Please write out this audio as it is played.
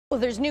Well,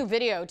 there's new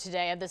video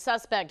today of the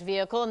suspect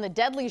vehicle in the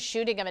deadly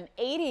shooting of an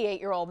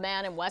 88-year-old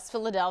man in West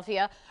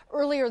Philadelphia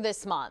earlier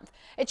this month.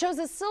 It shows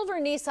a silver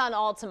Nissan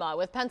Altima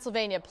with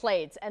Pennsylvania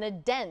plates and a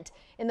dent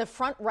in the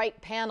front right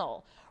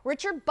panel.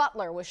 Richard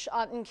Butler was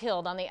shot and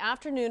killed on the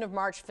afternoon of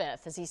March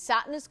 5th as he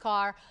sat in his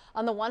car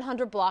on the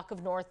 100 block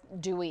of North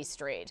Dewey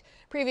Street.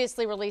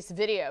 Previously released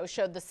video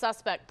showed the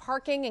suspect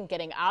parking and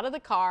getting out of the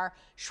car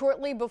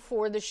shortly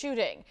before the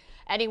shooting.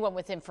 Anyone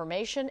with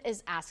information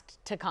is asked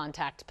to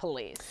contact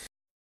police.